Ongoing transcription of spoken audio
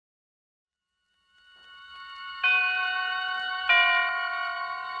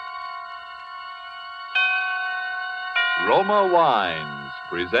Roma Wines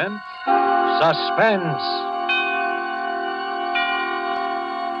presents Suspense.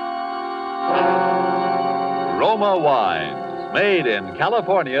 Roma Wines, made in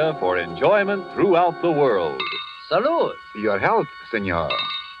California for enjoyment throughout the world. Salud. Your health, senor.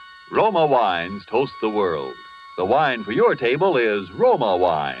 Roma Wines toast the world. The wine for your table is Roma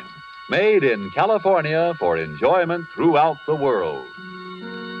Wine, made in California for enjoyment throughout the world.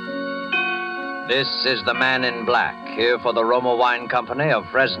 This is the man in black, here for the Roma Wine Company of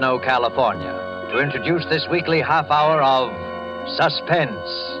Fresno, California, to introduce this weekly half hour of Suspense.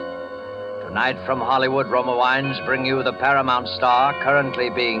 Tonight from Hollywood, Roma Wines bring you the Paramount star currently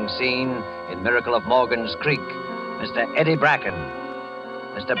being seen in Miracle of Morgan's Creek, Mr. Eddie Bracken.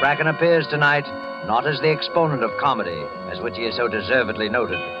 Mr. Bracken appears tonight not as the exponent of comedy, as which he is so deservedly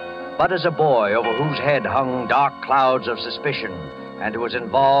noted, but as a boy over whose head hung dark clouds of suspicion and who was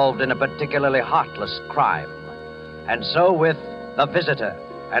involved in a particularly heartless crime. And so with The Visitor,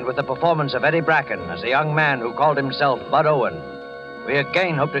 and with the performance of Eddie Bracken as a young man who called himself Bud Owen, we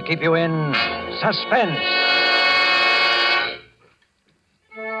again hope to keep you in suspense.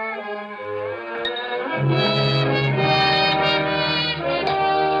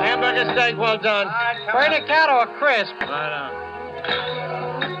 Hamburger steak, well done. Bring a cat or a crisp. Right on.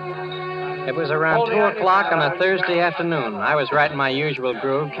 It was around 2 o'clock on a Thursday afternoon. I was right in my usual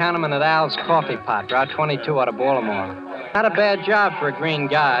groove, counterman at Al's Coffee Pot, Route 22 out of Baltimore. Not a bad job for a green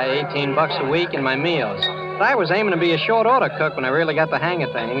guy, $18 a week and my meals. But I was aiming to be a short order cook when I really got the hang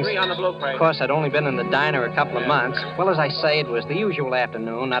of things. On the blue plate. Of course, I'd only been in the diner a couple of months. Well, as I say, it was the usual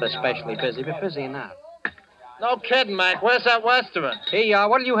afternoon, not especially busy, but busy enough. No kidding, Mac. Where's that restaurant? Hey,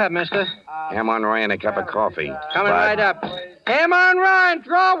 what'll you have, mister? Ham on rye and a cup of coffee. Coming Bud. right up. Ham on Ryan,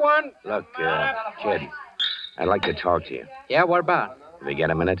 draw one. Look, kid, I'd like to talk to you. Yeah, what about? Have you got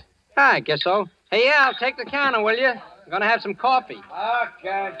a minute? I guess so. Hey, Al, take the counter, will you? I'm going to have some coffee.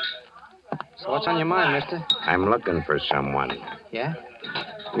 Okay. So what's on your mind, mister? I'm looking for someone. Yeah?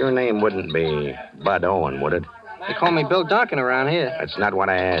 Your name wouldn't be Bud Owen, would it? They call me Bill Duncan around here. That's not what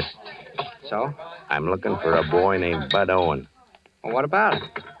I asked. So? I'm looking for a boy named Bud Owen. Well, what about it?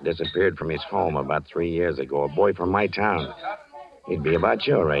 Disappeared from his home about 3 years ago. A boy from my town. He'd be about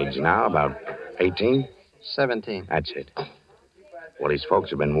your age now, about 18? 17. That's it. Well, his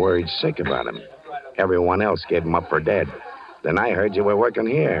folks have been worried sick about him. Everyone else gave him up for dead. Then I heard you were working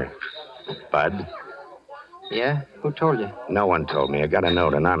here. Bud? Yeah? Who told you? No one told me. I got a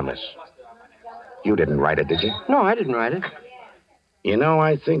note, anonymous. You didn't write it, did you? No, I didn't write it. You know,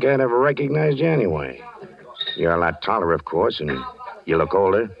 I think I'd have recognized you anyway. You're a lot taller, of course, and you look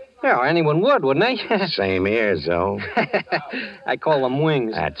older. Yeah, anyone would, wouldn't they? Same ears, though. I call them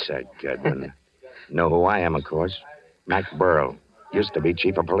wings. That's a good one. Know who I am, of course. Mac Burl. Used to be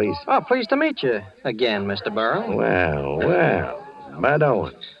chief of police. Oh, pleased to meet you again, Mr. Burrow. Well. Bud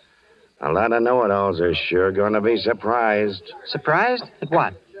Owen. A lot of know-it-alls are sure going to be surprised. Surprised? At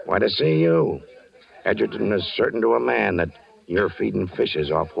what? Why, to see you. Edgerton is certain to a man that you're feeding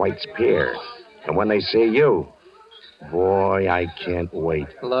fishes off White's Pier. And when they see you, boy, I can't wait.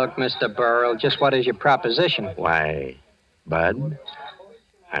 Look, Mr. Burrell, just what is your proposition? Why, Bud,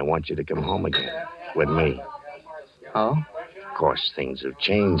 I want you to come home again with me. Oh? Of course, things have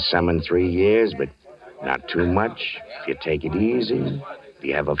changed some in 3 years, but not too much. If you take it easy, if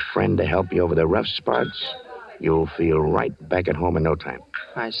you have a friend to help you over the rough spots, you'll feel right back at home in no time.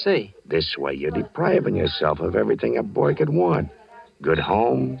 I see. This way, you're depriving yourself of everything a boy could want. Good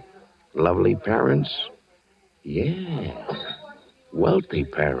home, lovely parents. Yeah, wealthy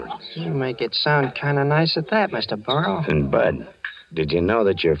parents. You make it sound kind of nice at that, Mr. Burrow. And, Bud, did you know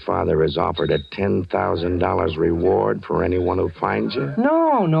that your father has offered a $10,000 reward for anyone who finds you?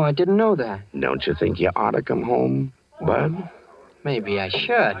 No, I didn't know that. Don't you think you ought to come home, Bud? Maybe I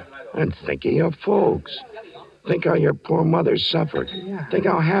should. And think of your folks. Think how your poor mother suffered. Yeah. Think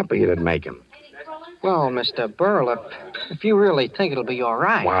how happy it'd make him. Well, Mr. Burl, if you really think it'll be all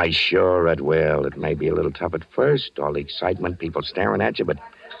right. Why, sure it will. It may be a little tough at first, all the excitement, people staring at you, but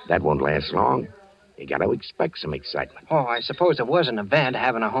that won't last long. You got to expect some excitement. Oh, I suppose it was an event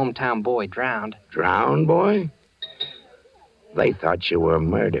having a hometown boy drowned. Drowned, boy? They thought you were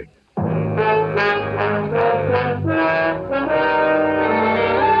murdered.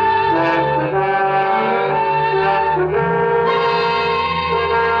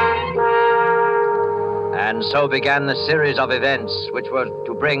 And so began the series of events which were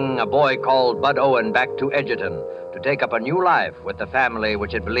to bring a boy called Bud Owen back to Edgerton to take up a new life with the family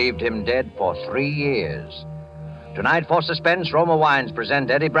which had believed him dead for 3 years. Tonight, for Suspense, Roma Wines present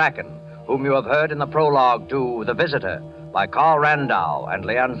Eddie Bracken, whom you have heard in the prologue to The Visitor by Carl Randau and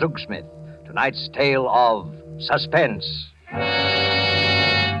Leon Zugsmith. Tonight's tale of Suspense.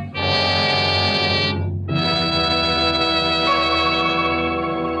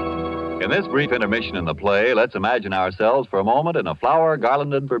 In this brief intermission in the play, let's imagine ourselves for a moment in a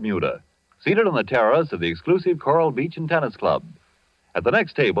flower-garlanded Bermuda, seated on the terrace of the exclusive Coral Beach and Tennis Club. At the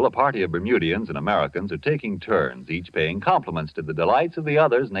next table, a party of Bermudians and Americans are taking turns, each paying compliments to the delights of the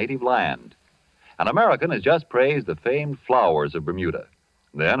other's native land. An American has just praised the famed flowers of Bermuda.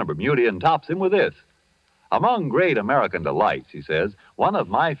 Then a Bermudian tops him with this. Among great American delights, he says, one of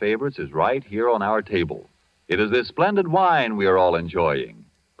my favorites is right here on our table. It is this splendid wine we are all enjoying.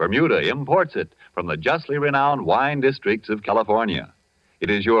 Bermuda imports it from the justly renowned wine districts of California. It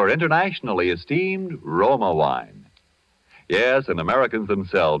is your internationally esteemed Roma wine. Yes, and Americans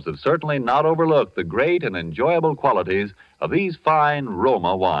themselves have certainly not overlooked the great and enjoyable qualities of these fine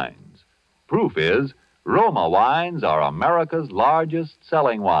Roma wines. Proof is, Roma wines are America's largest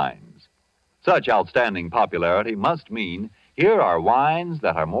selling wines. Such outstanding popularity must mean here are wines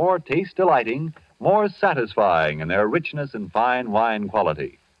that are more taste-delighting, more satisfying in their richness and fine wine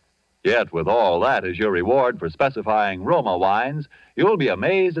quality. Yet, with all that as your reward for specifying Roma wines, you'll be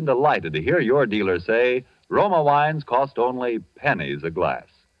amazed and delighted to hear your dealer say, Roma wines cost only pennies a glass.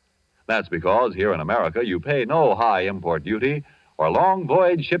 That's because here in America you pay no high import duty or long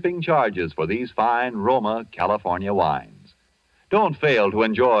voyage shipping charges for these fine Roma California wines. Don't fail to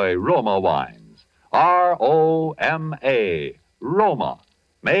enjoy Roma wines. R-O-M-A, Roma,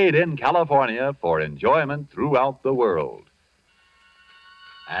 made in California for enjoyment throughout the world.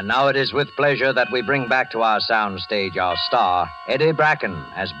 And now it is with pleasure that we bring back to our soundstage our star, Eddie Bracken,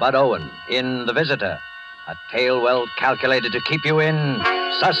 as Bud Owen in The Visitor, a tale well calculated to keep you in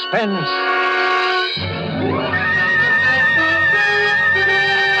suspense.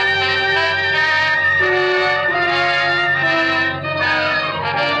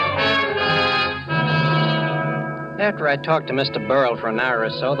 After I talked to Mr. Burrell for an hour or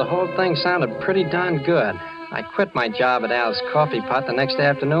so, the whole thing sounded pretty darn good. I quit my job at Al's Coffee Pot the next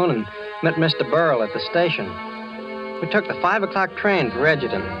afternoon and met Mr. Burrell at the station. We took the 5 o'clock train for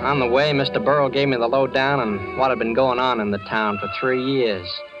Edgerton. On the way, Mr. Burrell gave me the lowdown on what had been going on in the town for 3 years.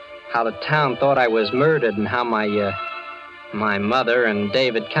 How the town thought I was murdered and how my mother and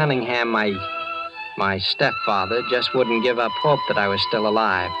David Cunningham, my stepfather, just wouldn't give up hope that I was still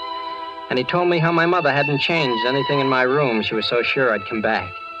alive. And he told me how my mother hadn't changed anything in my room. She was so sure I'd come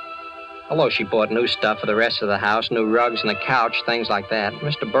back. Although she bought new stuff for the rest of the house, new rugs and a couch, things like that.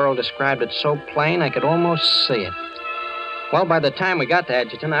 Mr. Burrell described it so plain I could almost see it. Well, by the time we got to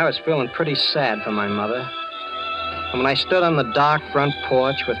Edgerton, I was feeling pretty sad for my mother. And when I stood on the dark front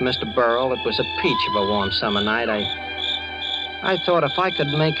porch with Mr. Burrell, it was a peach of a warm summer night. I thought if I could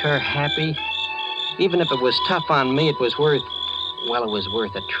make her happy, even if it was tough on me, it was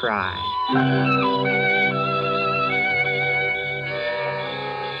worth a try.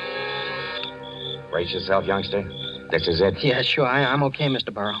 Brace yourself, youngster. This is it. Yeah, sure. I'm okay,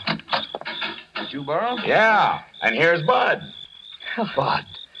 Mr. Burrell. Did you, Burrow? Yeah, and here's Bud. Bud.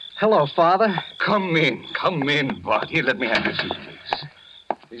 Hello, Father. Come in, Bud. Here, let me have your suitcase.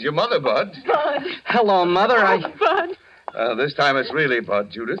 Is your mother, Bud? Bud. Hello, Mother. Bud. This time it's really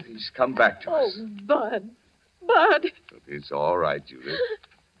Bud, Judith. He's come back to us. Oh, Bud. Bud. It's all right, Judith.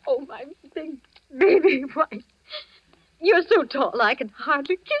 Oh, my big baby. Why, you're so tall I can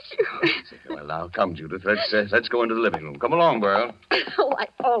hardly kiss you. Well, now, come, Judith. Let's go into the living room. Come along, Burl. Oh, I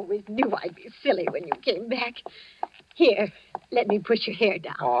always knew I'd be silly when you came back. Here, let me push your hair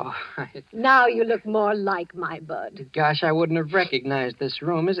down. Oh, Now you look more like my Bud. gosh, I wouldn't have recognized this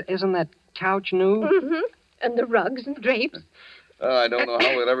room. Isn't that couch new? Mm-hmm. And the rugs and drapes. I don't know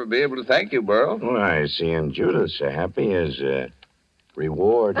how we'll ever be able to thank you, Burl. Why, seeing Judith so happy is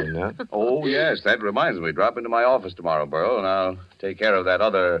reward enough. Oh, yes. That reminds me. Drop into my office tomorrow, Burl, and I'll take care of that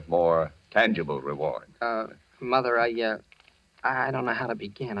other, more tangible reward. Mother, I don't know how to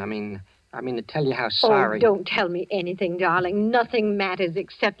begin. I mean, to tell you how sorry. Oh, don't tell me anything, darling. Nothing matters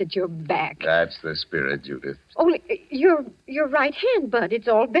except that you're back. That's the spirit, Judith. Only your right hand, Bud, it's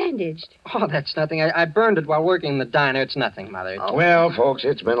all bandaged. Oh, that's nothing. I burned it while working in the diner. It's nothing, Mother. Oh. Well, folks,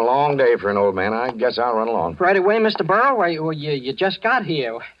 it's been a long day for an old man. I guess I'll run along. Right away, Mr. Burrow? Why, you just got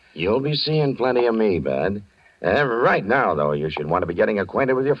here. You'll be seeing plenty of me, Bud. Right now, though, you should want to be getting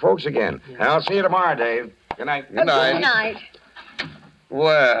acquainted with your folks again. Yeah. I'll see you tomorrow, Dave. Good night. Good night. Good night.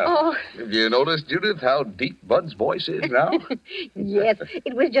 Well, Oh. have you noticed, Judith, how deep Bud's voice is now? Yes,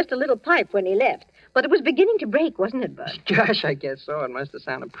 it was just a little pipe when he left. But it was beginning to break, wasn't it, Bud? Gosh, I guess so. It must have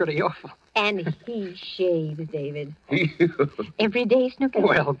sounded pretty awful. And he shaves, David. Every day, Snooky?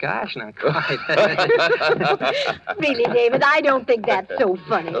 Well, gosh, not quite. Really, David, I don't think that's so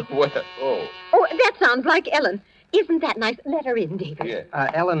funny. Oh, that sounds like Ellen. Isn't that nice? Let her in, David.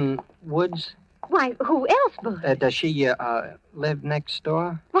 Yeah. Ellen Woods? Why, who else, Bud? Does she live next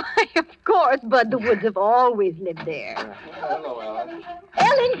door? Why, of course, Bud. The Woods have always lived there. Hello, Ellen.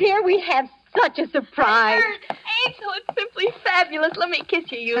 Ellen, here we have such a surprise. Angel, it's simply fabulous. Let me kiss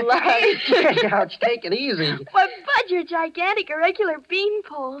you, you love. Ouch, take it easy. Why, Bud, you're gigantic, a regular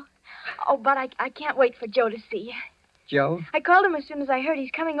beanpole. Oh, but I can't wait for Joe to see you. Joe? I called him as soon as I heard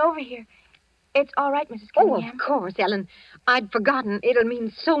he's coming over here. It's all right, Mrs. Oh, Cunningham. of course, Ellen. I'd forgotten. It'll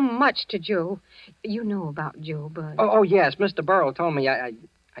mean so much to Joe. You know about Joe, Bud. Oh, yes. Mr. Burrell told me. I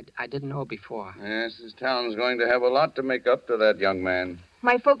didn't know before. Yes, this town's going to have a lot to make up to that young man.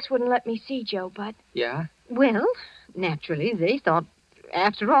 My folks wouldn't let me see Joe, Bud. Yeah? Well, naturally, they thought,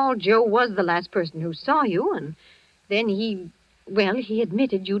 after all, Joe was the last person who saw you, and then he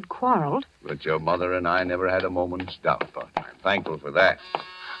admitted you'd quarreled. But your mother and I never had a moment's doubt, Bud. I'm thankful for that.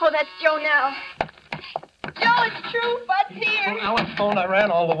 Oh, that's Joe now. Joe, it's true. Bud's here. Ellen phoned. I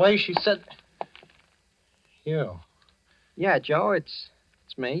ran all the way. She said... You. Yeah, Joe, it's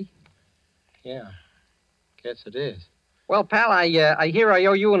me. Yeah. Guess it is. Well, pal, I hear I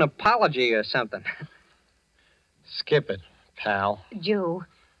owe you an apology or something. Skip it, pal. Joe,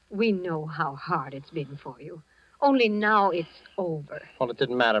 we know how hard it's been for you. Only now it's over. Well, it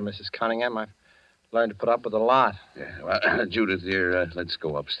didn't matter, Mrs. Cunningham. I've learned to put up with a lot. Yeah, well, Judith, dear, let's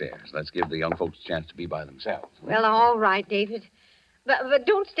go upstairs. Let's give the young folks a chance to be by themselves. Well, all right, David. But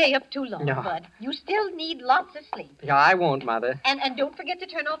don't stay up too long, No. Bud. You still need lots of sleep. Yeah, I won't, Mother. And don't forget to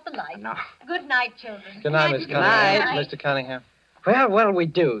turn off the lights. No. Good night, children. Good night, Miss Good Cunningham. night. Mr. Cunningham. Well, what'll we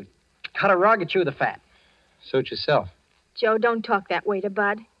do? Cut a rug or chew the fat? Suit yourself. Joe, don't talk that way to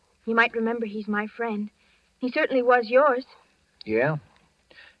Bud. He might remember he's my friend. He certainly was yours. Yeah?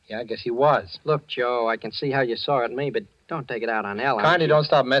 Yeah, I guess he was. Look, Joe, I can see how you saw at me, but don't take it out on Ellen. Kindly don't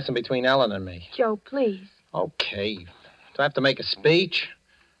stop messing between Ellen and me. Joe, please. Okay. Do I have to make a speech?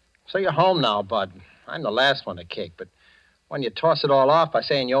 So you're home now, Bud. I'm the last one to kick, but when you toss it all off by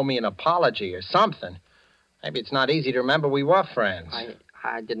saying you owe me an apology or something, maybe it's not easy to remember we were friends.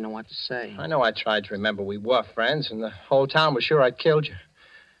 I didn't know what to say. I know I tried to remember we were friends, and the whole town was sure I'd killed you.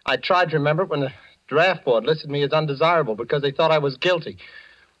 I tried to remember it when the draft board listed me as undesirable because they thought I was guilty.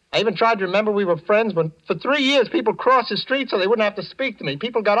 I even tried to remember we were friends when, for 3 years, people crossed the street so they wouldn't have to speak to me.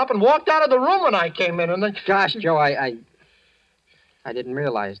 People got up and walked out of the room when I came in, and they... Gosh, Joe, I didn't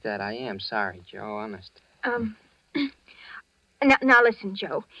realize that. I am sorry, Joe, honest. Now listen,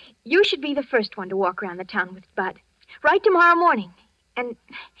 Joe. You should be the first one to walk around the town with Bud. Right tomorrow morning. And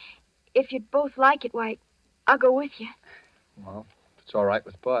if you'd both like it, why, I'll go with you. Well, if it's all right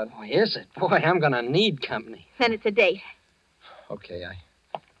with Bud. Oh, is it? Boy, I'm going to need company. Then it's a date. Okay,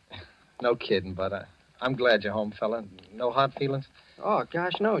 no kidding, Bud. I'm glad you're home, fella. No hard feelings? Oh,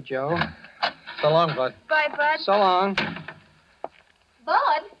 gosh, no, Joe. So long, Bud. Bye, Bud. So long.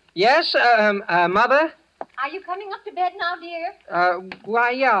 Bud, Yes, Mother? are you coming up to bed now, dear?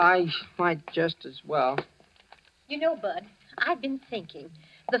 Why, yeah, I might just as well. You know, Bud, I've been thinking.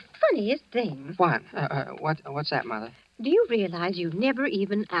 The funniest thing. What? What's that, Mother? Do you realize you never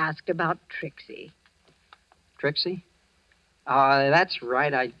even asked about Trixie? Trixie? That's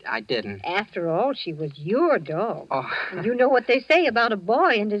right, I didn't. After all, she was your dog. Oh. And you know what they say about a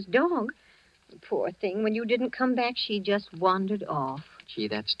boy and his dog. Poor thing, when you didn't come back, she just wandered off. Gee,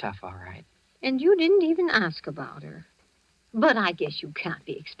 that's tough, all right. And you didn't even ask about her. But I guess you can't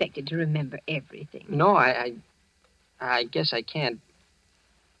be expected to remember everything. No, I guess I can't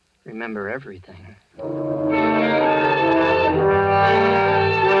remember everything.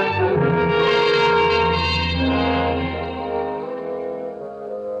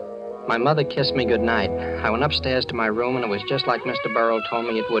 My mother kissed me goodnight. I went upstairs to my room, and it was just like Mr. Burrell told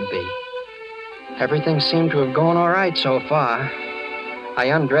me it would be. Everything seemed to have gone all right so far. I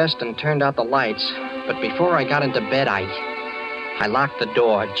undressed and turned out the lights, but before I got into bed, I locked the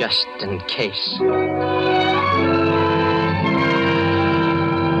door just in case.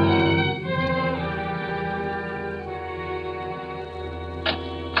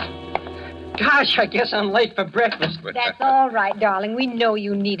 Gosh, I guess I'm late for breakfast. That's all right, darling. We know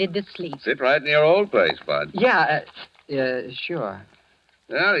you needed the sleep. Sit right in your old place, Bud. Yeah, sure.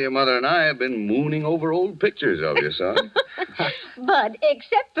 Well, your mother and I have been mooning over old pictures of you, son. But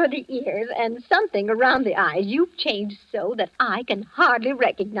except for the ears and something around the eyes, you've changed so that I can hardly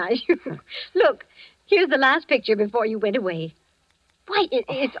recognize you. Look, here's the last picture before you went away. Why,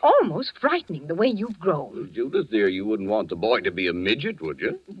 it's almost frightening the way you've grown. Well, Judith, dear, you wouldn't want the boy to be a midget, would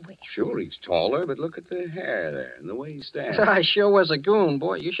you? Well, Sure, he's taller, but look at the hair there and the way he stands. I sure was a goon.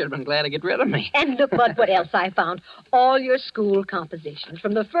 Boy, you should have been glad to get rid of me. and look, Bud, what else I found. All your school compositions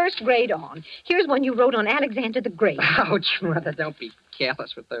from the first grade on. Here's one you wrote on Alexander the Great. Ouch, Mother, don't be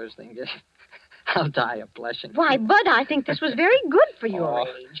careless with those things. I'll die of blushing. Why, Bud, I think this was very good for your Oh.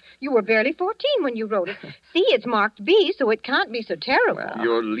 age. You were barely 14 when you wrote it. See, it's marked B, so it can't be so terrible. Well,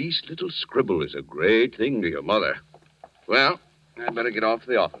 Your least little scribble is a great thing to your mother. Well, I'd better get off to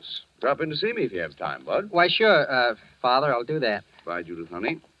the office. Drop in to see me if you have time, Bud. Why, sure, Father, I'll do that. Bye, Judith,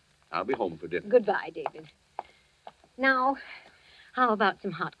 honey. I'll be home for dinner. Goodbye, David. Now, how about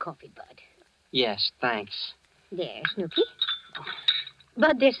some hot coffee, Bud? Yes, thanks. There, Snooky.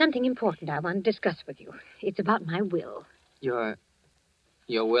 Bud, there's something important I want to discuss with you. It's about my will. Your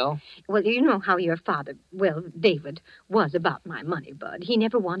will? Well, you know how your father, well, David, was about my money, Bud. He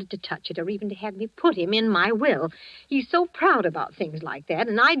never wanted to touch it or even to have me put him in my will. He's so proud about things like that,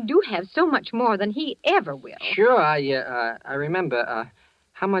 and I do have so much more than he ever will. Sure, I remember.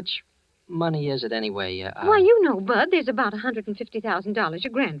 How much money is it anyway? Why, you know, Bud, there's about $150,000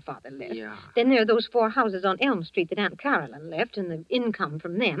 your grandfather left. Yeah. Then there are those 4 houses on Elm Street that Aunt Caroline left and the income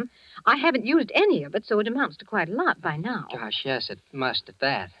from them. I haven't used any of it, so it amounts to quite a lot by now. Gosh, yes, it must at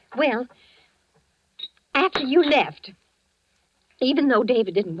that. Well, after you left, even though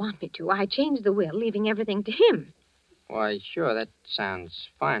David didn't want me to, I changed the will, leaving everything to him. Why, sure, that sounds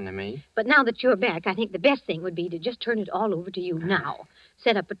fine to me. But now that you're back, I think the best thing would be to just turn it all over to you now.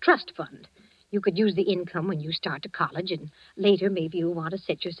 Set up a trust fund. You could use the income when you start to college, and later maybe you'll want to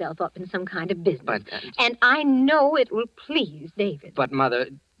set yourself up in some kind of business. But, And I know it will please David. But, Mother,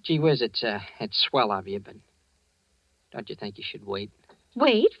 gee whiz, it's swell of you, but don't you think you should wait?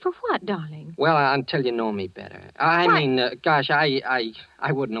 Wait for what, darling? Well, until you know me better. I What? mean, gosh, I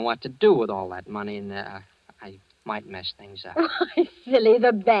wouldn't know what to do with all that money, and I might mess things up. Why, silly,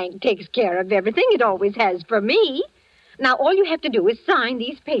 the bank takes care of everything. It always has for me. Now, all you have to do is sign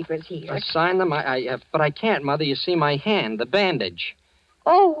these papers here. Sign them? But I can't, Mother. You see my hand, the bandage.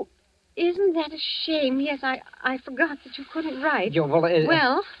 Oh, isn't that a shame? Yes, I forgot that you couldn't write.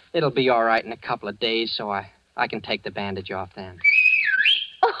 Well, it'll be all right in a couple of days, so I can take the bandage off then.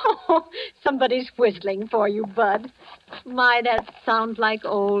 Oh, somebody's whistling for you, Bud. My, that sounds like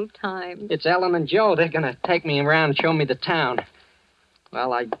old times. It's Ellen and Joe. They're going to take me around and show me the town.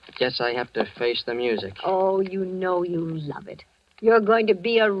 Well, I guess I have to face the music. Oh, you know you love it. You're going to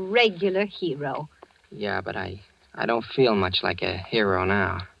be a regular hero. Yeah, but I don't feel much like a hero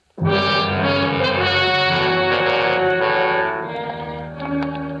now.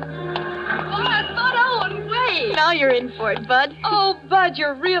 Now you're in for it, Bud. Oh, Bud,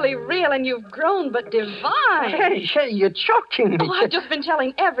 you're really real, and you've grown but divine. Hey, you're choking me. Oh, I've just been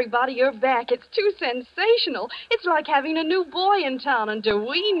telling everybody you're back. It's too sensational. It's like having a new boy in town, and do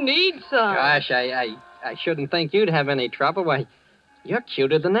we need some? Gosh, I shouldn't think you'd have any trouble. Why, you're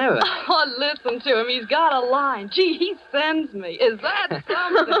cuter than ever. Oh, listen to him. He's got a line. Gee, he sends me. Is that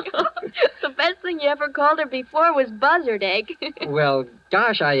something? The best thing you ever called her before was buzzard egg. Well,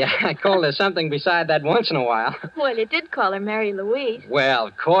 gosh, I called her something beside that once in a while. Well, you did call her Mary Louise. Well,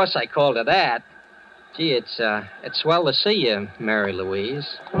 of course I called her that. Gee, it's swell to see you, Mary Louise.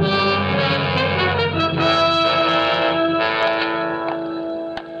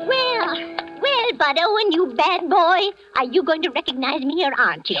 Well, Bud Owen, you bad boy. Are you going to recognize me or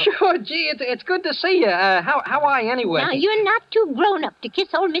aren't you? Sure, gee, it's good to see you. How are you anyway? Now, you're not too grown up to kiss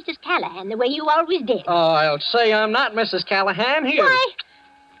old Mrs. Callahan the way you always did. Oh, I'll say I'm not Mrs. Callahan. Here. Why,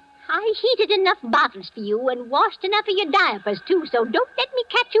 I heated enough bottles for you and washed enough of your diapers, too, so don't let me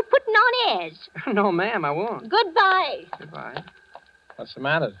catch you putting on airs. No, ma'am, I won't. Goodbye. Goodbye. What's the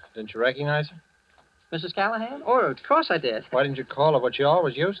matter? Didn't you recognize her? Mrs. Callahan? Oh, of course I did. Why didn't you call her what you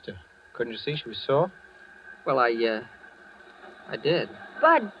always used to? Couldn't you see she was sore? Well, I did.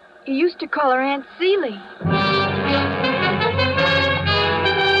 Bud, you used to call her Aunt Celie.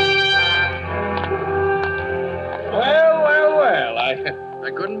 Well,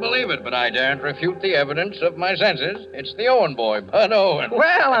 I couldn't believe it, but I daren't refute the evidence of my senses. It's the Owen boy, Bud Owen.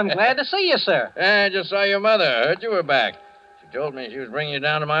 Well, I'm glad to see you, sir. I just saw your mother. Heard you were back. She told me she was bringing you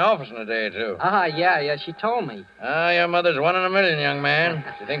down to my office in a day or two. Yeah, she told me. Your mother's one in a million, young man.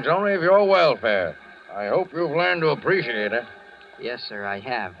 She thinks only of your welfare. I hope you've learned to appreciate her. Yes, sir, I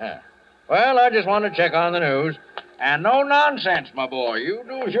have. Well, I just want to check on the news. And no nonsense, my boy. You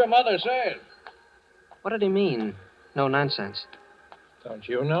do as your mother says. What did he mean? No nonsense. Don't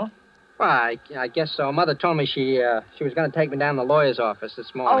you know? Well, I guess so. Mother told me she was going to take me down to the lawyer's office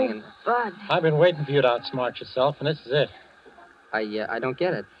this morning. Bud. I've been waiting for you to outsmart yourself, and this is it. I don't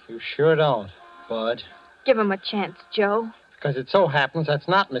get it. You sure don't, Bud. Give him a chance, Joe. Because it so happens that's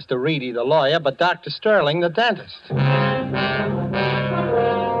not Mr. Reedy, the lawyer, but Dr. Sterling, the dentist.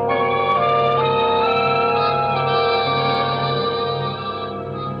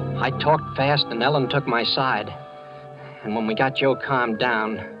 I talked fast, and Ellen took my side. And when we got Joe calmed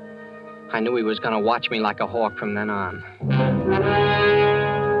down, I knew he was going to watch me like a hawk from then on.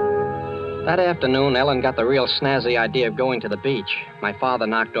 That afternoon, Ellen got the real snazzy idea of going to the beach. My father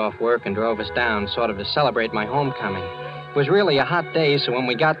knocked off work and drove us down, sort of to celebrate my homecoming. It was really a hot day, so when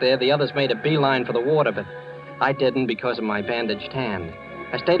we got there, the others made a beeline for the water, but I didn't because of my bandaged hand.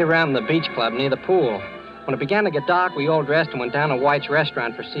 I stayed around the beach club near the pool. When it began to get dark, we all dressed and went down to White's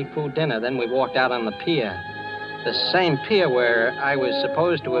restaurant for seafood dinner. Then we walked out on the pier. The same pier where I was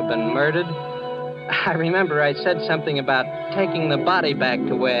supposed to have been murdered. I remember I said something about taking the body back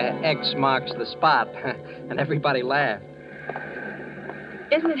to where X marks the spot, and everybody laughed.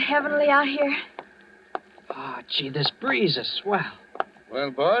 Isn't it heavenly out here? Oh, gee, this breeze is swell.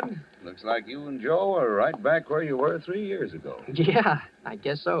 Well, Bud, looks like you and Joe are right back where you were 3 years ago. Yeah, I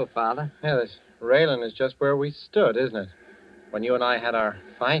guess so, Father. Yeah, this railing is just where we stood, isn't it? When you and I had our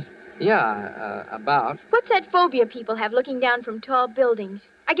fight. Yeah, about. What's that phobia people have looking down from tall buildings?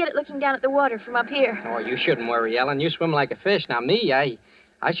 I get it looking down at the water from up here. Oh, you shouldn't worry, Ellen. You swim like a fish. Now, me, I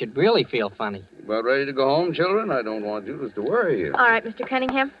should really feel funny. About ready to go home, children? I don't want Judith to worry you. All right, Mr.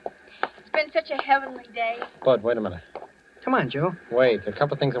 Cunningham. It's been such a heavenly day. Bud, wait a minute. Come on, Joe. Wait, a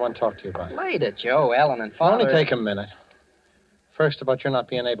couple of things I want to talk to you about. Later, Joe, Ellen, and Father. Only take a minute. First, about your not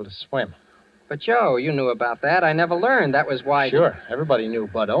being able to swim. But, Joe, you knew about that. I never learned. That was why... Sure. Everybody knew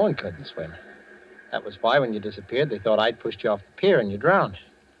Bud Owen couldn't swim. That was why, when you disappeared, they thought I'd pushed you off the pier and you drowned.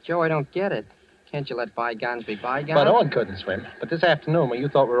 Joe, I don't get it. Can't you let bygones be bygones? Bud Owen couldn't swim. But this afternoon, when you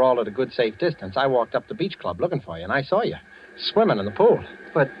thought we were all at a good, safe distance, I walked up the beach club looking for you, and I saw you swimming in the pool.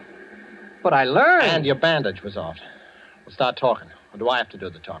 But I learned. And your bandage was off. We'll start talking. Or do I have to do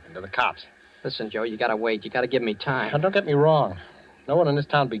the talking? To the cops? Listen, Joe, you gotta wait. You gotta give me time. Now, don't get me wrong. No one in this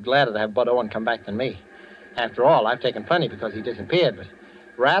town would be gladder to have Bud Owen come back than me. After all, I've taken plenty because he disappeared, but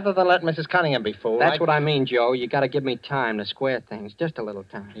rather than let Mrs. Cunningham be fooled... That's what I mean, Joe. You gotta give me time to square things. Just a little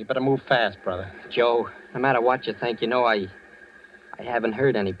time. You better move fast, brother. Joe, no matter what you think, you know I haven't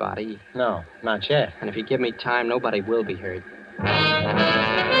hurt anybody. No, not yet. And if you give me time, nobody will be hurt.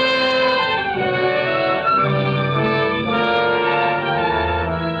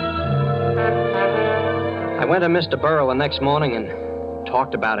 I went to Mr. Burrell the next morning and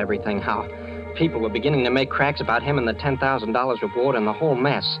talked about everything, how people were beginning to make cracks about him and the $10,000 reward and the whole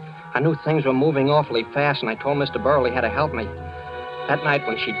mess. I knew things were moving awfully fast, and I told Mr. Burrell he had to help me. That night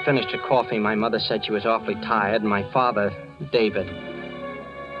when she'd finished her coffee, my mother said she was awfully tired, and my father, David,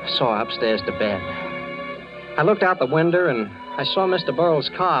 saw her upstairs to bed. I looked out the window, and I saw Mr. Burrell's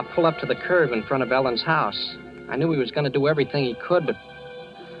car pull up to the curb in front of Ellen's house. I knew he was going to do everything he could, but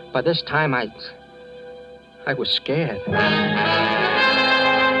by this time I was scared.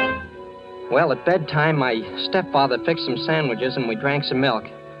 Well, at bedtime, my stepfather fixed some sandwiches and we drank some milk.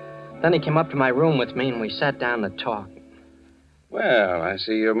 Then he came up to my room with me and we sat down to talk. Well, I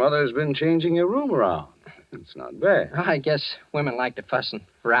see your mother's been changing your room around. It's not bad. I guess women like to fuss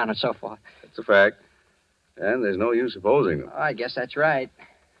around and so forth. That's a fact. And there's no use opposing them. I guess that's right.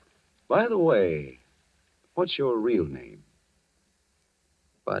 By the way, what's your real name?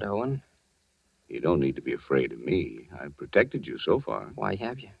 Bud Owen. You don't need to be afraid of me. I've protected you so far. Why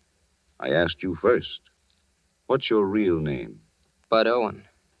have you? I asked you first. What's your real name? Bud Owen.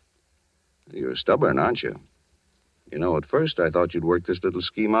 You're stubborn, aren't you? You know, at first I thought you'd work this little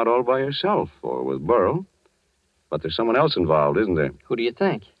scheme out all by yourself or with Burrell. But there's someone else involved, isn't there? Who do you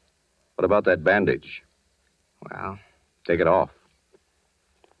think? What about that bandage? Well... Take it off.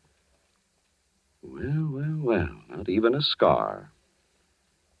 Well. Not even a scar.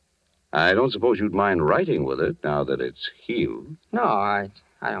 I don't suppose you'd mind writing with it now that it's healed. No, I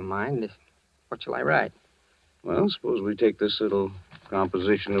don't mind. What shall I write? Well, suppose we take this little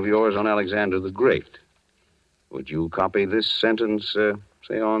composition of yours on Alexander the Great. Would you copy this sentence,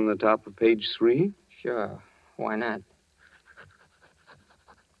 say, on the top of page 3? Sure. Why not?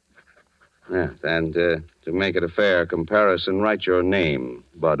 Yeah, and to make it a fair comparison, write your name,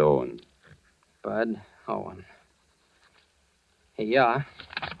 Bud Owen. Bud Owen. Here you are.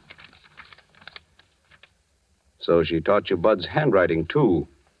 So she taught you Bud's handwriting, too.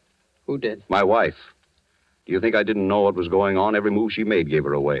 Who did? My wife. Do you think I didn't know what was going on? Every move she made gave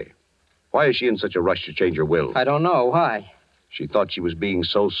her away. Why is she in such a rush to change her will? I don't know. Why? She thought she was being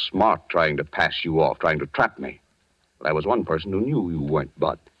so smart, trying to pass you off, trying to trap me. But I was one person who knew you weren't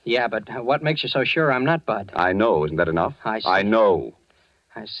Bud. Yeah, but what makes you so sure I'm not Bud? I know. Isn't that enough? I see. I know.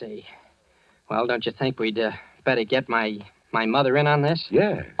 I see. Well, don't you think we'd better get my mother in on this?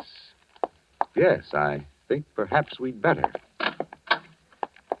 Yes. Yes, I think perhaps we'd better.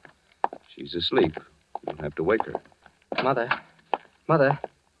 She's asleep. You'll have to wake her. Mother. Mother.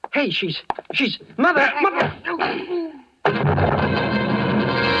 Hey, she's... Mother!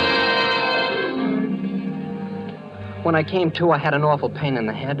 When I came to, I had an awful pain in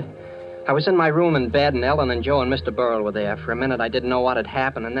the head. I was in my room in bed, and Ellen and Joe and Mr. Burrell were there. For a minute, I didn't know what had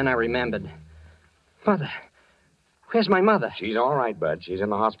happened, and then I remembered. Mother. Where's my mother? She's all right, Bud. She's in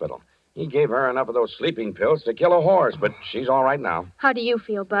the hospital. He gave her enough of those sleeping pills to kill a horse, but she's all right now. How do you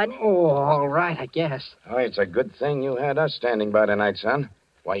feel, Bud? Oh, all right, I guess. Oh, it's a good thing you had us standing by tonight, son.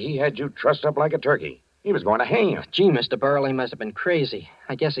 Why, he had you trussed up like a turkey. He was going to hang you. Gee, Mr. Burrell, he must have been crazy.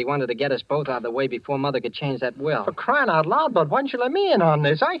 I guess he wanted to get us both out of the way before Mother could change that will. For crying out loud, Bud, why didn't you let me in on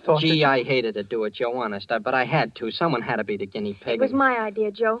this? I thought... Gee, I hated to do it, Joe, honest. But I had to. Someone had to be the guinea pig. It was my idea,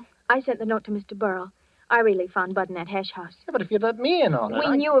 Joe. I sent the note to Mr. Burrell. I really found Bud in that hash house. Yeah, but if you'd let me in on it...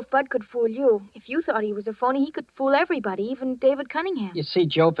 We knew if Bud could fool you. If you thought he was a phony, he could fool everybody, even David Cunningham. You see,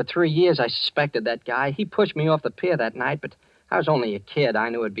 Joe, for 3 years I suspected that guy. He pushed me off the pier that night, but I was only a kid. I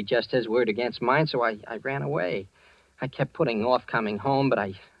knew it'd be just his word against mine, so I ran away. I kept putting off coming home, but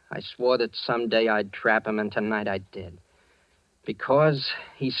I swore that someday I'd trap him, and tonight I did. Because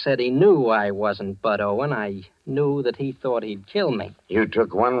he said he knew I wasn't Bud Owen, I knew that he thought he'd kill me. You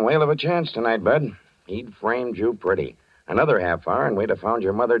took one whale of a chance tonight, Bud. He'd framed you pretty. Another half hour, and we'd have found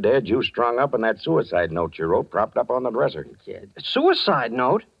your mother dead, you strung up, and that suicide note you wrote propped up on the dresser. Yeah, a suicide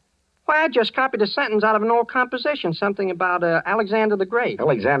note? Why, I just copied a sentence out of an old composition, something about Alexander the Great.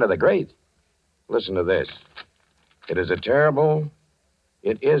 Alexander the Great? Listen to this. It is terrible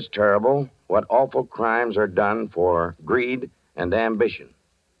what awful crimes are done for greed and ambition.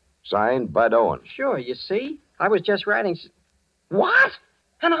 Signed, Bud Owen. Sure, you see? I was just writing... What?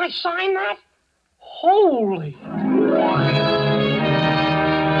 And I signed that? Holy...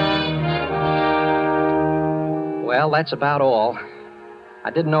 Well, that's about all. I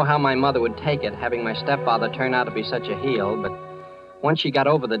didn't know how my mother would take it, having my stepfather turn out to be such a heel, but once she got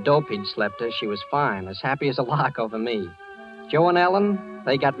over the dope he'd slept her, she was fine, as happy as a lark over me. Joe and Ellen,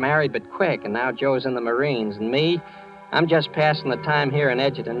 they got married but quick, and now Joe's in the Marines, and me, I'm just passing the time here in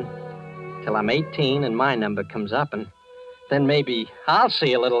Edgerton till I'm 18 and my number comes up, and then maybe I'll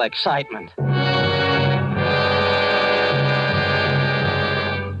see a little excitement.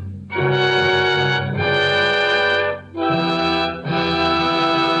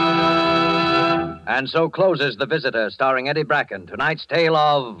 And so closes The Visitor, starring Eddie Bracken, tonight's tale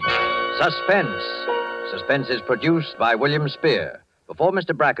of Suspense. Suspense is produced by William Spear. Before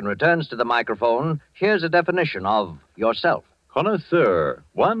Mr. Bracken returns to the microphone, here's a definition of yourself. Connoisseur,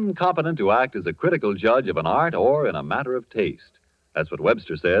 one competent to act as a critical judge of an art or in a matter of taste. That's what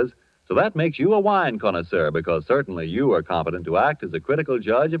Webster says. So that makes you a wine connoisseur, because certainly you are competent to act as a critical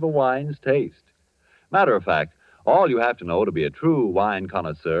judge of a wine's taste. Matter of fact, all you have to know to be a true wine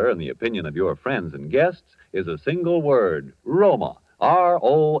connoisseur in the opinion of your friends and guests is a single word, Roma,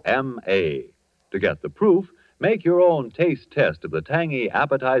 R-O-M-A. To get the proof, make your own taste test of the tangy,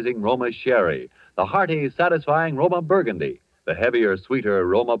 appetizing Roma Sherry, the hearty, satisfying Roma Burgundy, the heavier, sweeter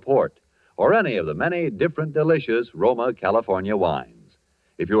Roma Port, or any of the many different delicious Roma California wines.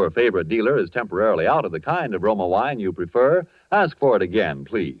 If your favorite dealer is temporarily out of the kind of Roma wine you prefer, ask for it again,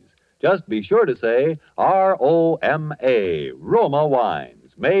 please. Just be sure to say R-O-M-A, Roma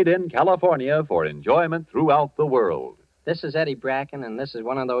Wines, made in California for enjoyment throughout the world. This is Eddie Bracken, and this is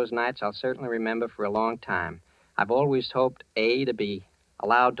one of those nights I'll certainly remember for a long time. I've always hoped, A, to be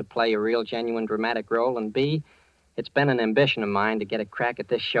allowed to play a real, genuine, dramatic role, and B, it's been an ambition of mine to get a crack at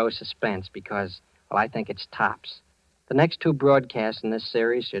this show, Suspense, because, well, I think it's tops. The next 2 broadcasts in this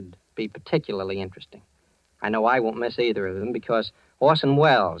series should be particularly interesting. I know I won't miss either of them because Orson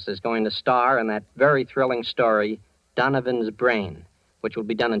Welles is going to star in that very thrilling story, Donovan's Brain, which will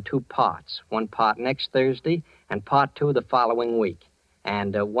be done in 2 parts. 1 part next Thursday and part 2 the following week.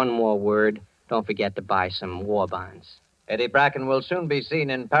 And one more word, don't forget to buy some war bonds. Eddie Bracken will soon be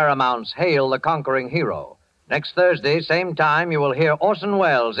seen in Paramount's Hail the Conquering Hero. Next Thursday, same time, you will hear Orson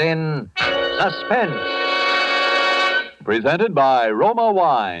Welles in Suspense. Presented by Roma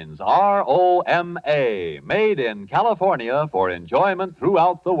Wines, R-O-M-A, made in California for enjoyment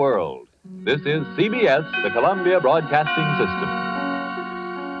throughout the world. This is CBS, the Columbia Broadcasting System.